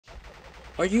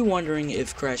Are you wondering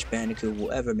if Crash Bandicoot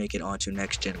will ever make it onto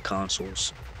next-gen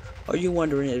consoles? Are you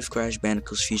wondering if Crash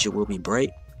Bandicoot's future will be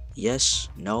bright? Yes?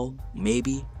 No?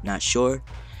 Maybe? Not sure?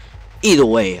 Either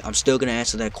way, I'm still gonna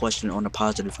answer that question on a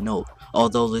positive note.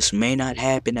 Although this may not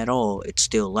happen at all, it's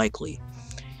still likely.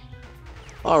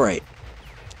 Alright,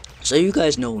 so you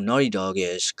guys know who Naughty Dog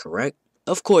is, correct?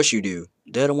 Of course you do.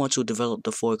 They're the ones who developed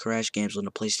the 4 Crash games on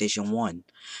the PlayStation 1.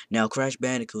 Now, Crash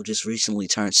Bandicoot just recently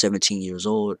turned 17 years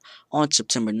old on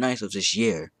September 9th of this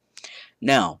year.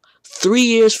 Now, 3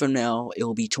 years from now, it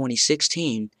will be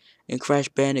 2016, and Crash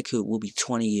Bandicoot will be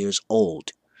 20 years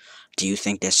old. Do you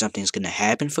think that something's gonna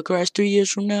happen for Crash 3 years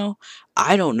from now?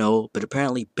 I don't know, but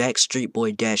apparently Backstreet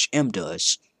Boy -M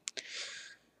does.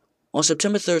 On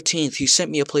September 13th, he sent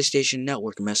me a PlayStation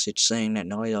Network message saying that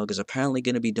Naughty Dog is apparently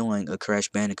going to be doing a Crash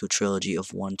Bandicoot trilogy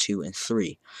of 1, 2, and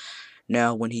 3.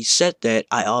 Now, when he said that,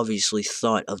 I obviously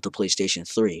thought of the PlayStation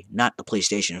 3, not the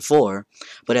PlayStation 4,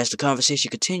 but as the conversation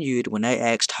continued, when I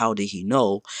asked how did he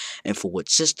know, and for what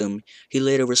system, he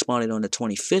later responded on the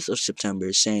 25th of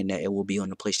September saying that it will be on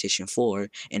the PlayStation 4,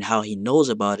 and how he knows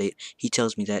about it, he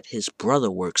tells me that his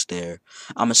brother works there.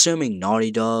 I'm assuming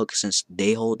Naughty Dog, since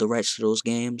they hold the rights to those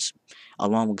games,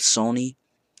 along with Sony.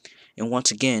 And once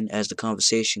again, as the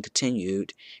conversation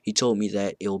continued, he told me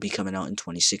that it will be coming out in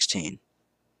 2016.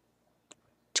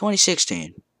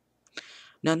 2016.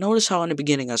 Now notice how in the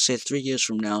beginning I said 3 years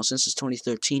from now, since it's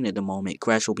 2013 at the moment,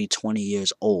 Crash will be 20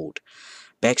 years old.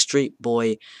 Backstreet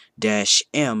Boy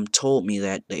 -M told me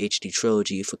that the HD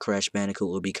trilogy for Crash Bandicoot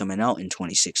will be coming out in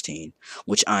 2016,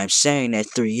 which I'm saying that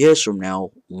 3 years from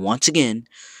now, once again,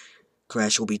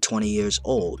 Crash will be 20 years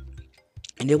old.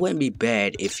 And it wouldn't be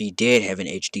bad if he did have an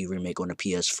HD remake on the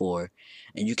PS4,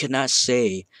 and you cannot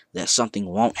say that something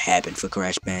won't happen for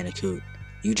Crash Bandicoot.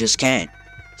 You just can't.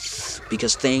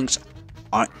 Because things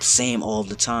aren't the same all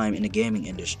the time in the gaming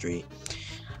industry.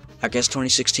 I guess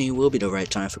 2016 will be the right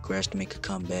time for Crash to make a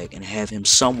comeback and have him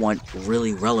somewhat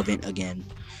really relevant again,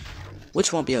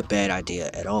 which won't be a bad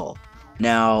idea at all.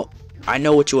 Now, I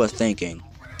know what you are thinking.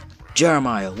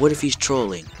 Jeremiah, what if he's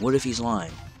trolling? What if he's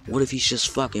lying? What if he's just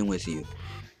fucking with you?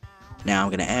 Now I'm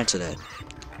gonna answer that.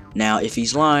 Now, if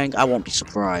he's lying, I won't be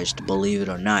surprised, believe it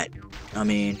or not. I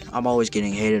mean, I'm always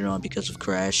getting hated on because of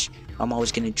Crash. I'm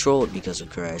always getting trolled because of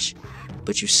Crash.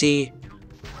 But you see,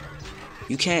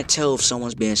 you can't tell if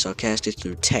someone's being sarcastic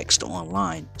through text or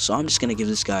online. So I'm just gonna give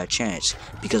this guy a chance.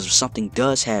 Because if something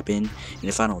does happen, and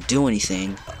if I don't do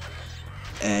anything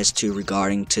as to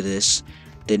regarding to this,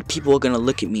 then people are gonna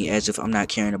look at me as if I'm not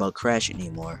caring about Crash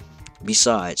anymore.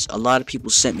 Besides, a lot of people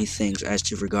sent me things as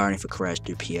to regarding for Crash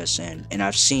through PSN, and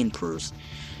I've seen proof.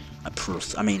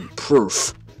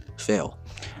 Proof. Fail.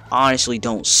 I honestly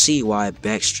don't see why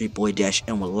Backstreet Boy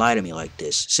 -M would lie to me like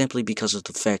this, simply because of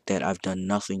the fact that I've done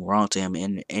nothing wrong to him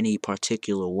in any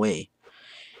particular way.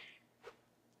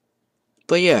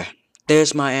 But yeah,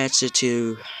 there's my answer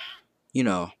to,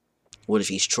 what if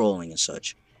he's trolling and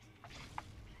such.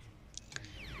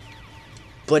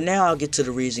 But now I'll get to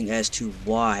the reason as to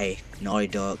why Naughty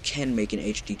Dog can make an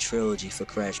HD trilogy for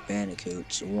Crash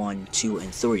Bandicoots 1, 2,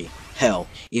 and 3. Hell,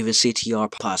 even CTR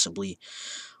possibly,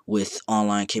 with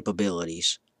online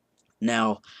capabilities.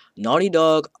 Now, Naughty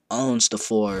Dog owns the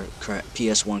 4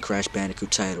 PS1 Crash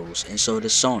Bandicoot titles, and so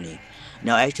does Sony.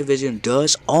 Now, Activision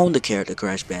does own the character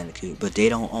Crash Bandicoot, but they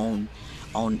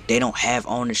don't have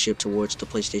ownership towards the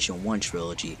PlayStation 1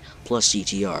 trilogy, plus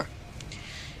CTR.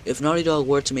 If Naughty Dog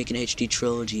were to make an HD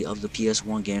trilogy of the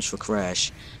PS1 games for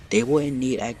Crash, they wouldn't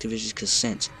need Activision's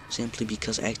consent, simply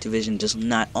because Activision does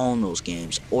not own those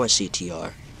games, or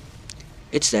CTR.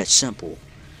 It's that simple.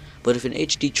 But if an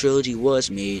HD trilogy was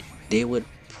made, they would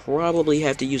probably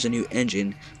have to use a new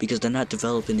engine, because they're not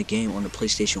developing the game on the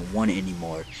PlayStation 1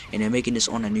 anymore, and they're making this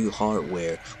on a new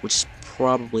hardware, which is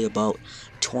probably about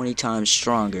 20 times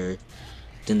stronger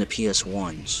than the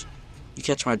PS1's. You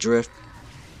catch my drift?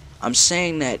 I'm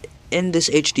saying that in this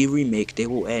HD remake, they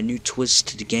will add new twists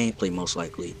to the gameplay most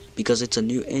likely, because it's a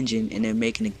new engine and they're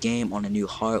making a game on a new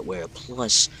hardware.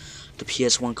 Plus, the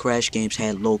PS1 Crash games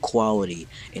had low quality,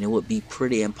 and it would be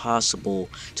pretty impossible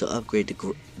to upgrade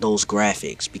those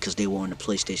graphics because they were on the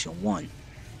PlayStation 1.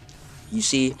 You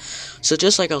see, so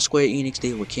just like how Square Enix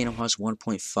did with Kingdom Hearts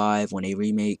 1.5 when they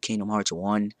remade Kingdom Hearts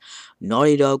 1,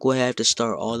 Naughty Dog will have to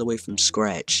start all the way from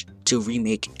scratch to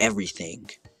remake everything.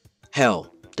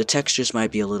 Hell, the textures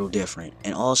might be a little different,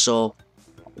 and also,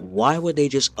 why would they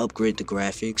just upgrade the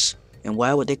graphics, and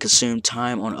why would they consume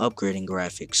time on upgrading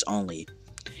graphics only?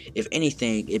 If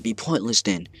anything, it'd be pointless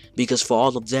then, because for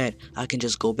all of that, I can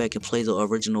just go back and play the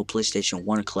original PlayStation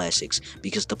 1 classics,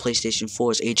 because the PlayStation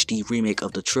 4's HD remake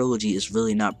of the trilogy is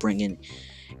really not bringing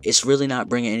It's really not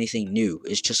bringing anything new.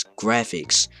 It's just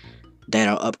graphics that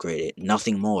are upgraded,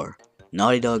 nothing more.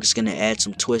 Naughty Dog is going to add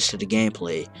some twists to the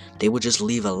gameplay. They will just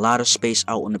leave a lot of space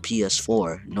out on the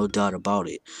PS4, no doubt about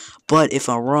it. But if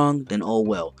I'm wrong, then oh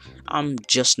well. I'm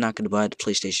just not going to buy the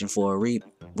PlayStation 4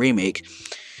 remake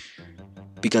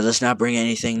because it's not bringing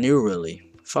anything new really.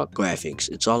 Fuck graphics,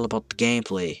 it's all about the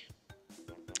gameplay.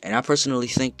 And I personally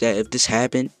think that if this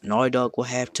happened, Naughty Dog will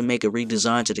have to make a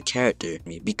redesign to the character,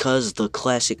 because the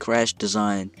classic Crash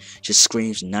design just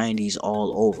screams 90s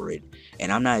all over it.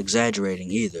 And I'm not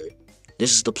exaggerating either.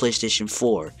 This is the PlayStation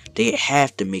 4. They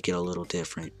have to make it a little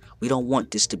different. We don't want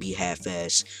this to be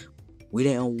half-assed. We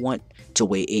didn't want to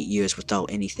wait 8 years without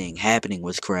anything happening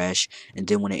with Crash, and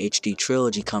then when the HD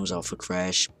trilogy comes out for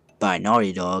Crash by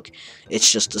Naughty Dog,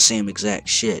 it's just the same exact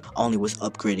shit, only with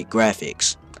upgraded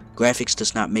graphics. Graphics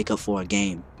does not make up for a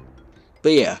game.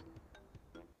 But yeah,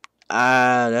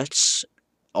 that's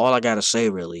all I gotta say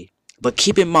really. But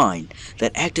keep in mind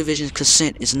that Activision's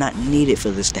consent is not needed for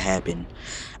this to happen.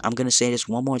 I'm gonna say this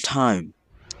one more time.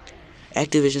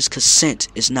 Activision's consent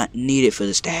is not needed for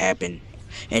this to happen.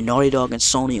 And Naughty Dog and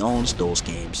Sony owns those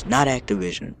games, not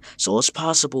Activision. So it's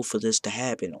possible for this to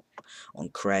happen on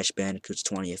Crash Bandicoot's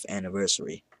 20th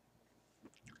anniversary.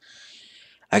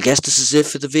 I guess this is it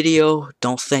for the video.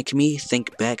 Don't thank me,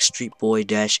 thank Backstreet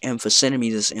Boy-M for sending me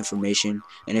this information.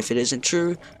 And if it isn't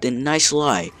true, then nice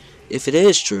lie. If it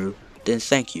is true, then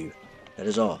thank you. That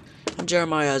is all. I'm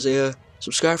Jeremiah Isaiah.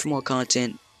 Subscribe for more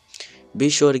content. Be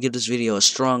sure to give this video a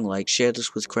strong like, share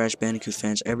this with Crash Bandicoot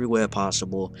fans everywhere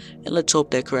possible, and let's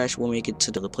hope that Crash will make it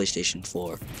to the PlayStation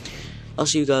 4. I'll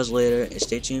see you guys later, and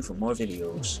stay tuned for more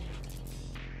videos.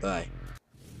 Bye.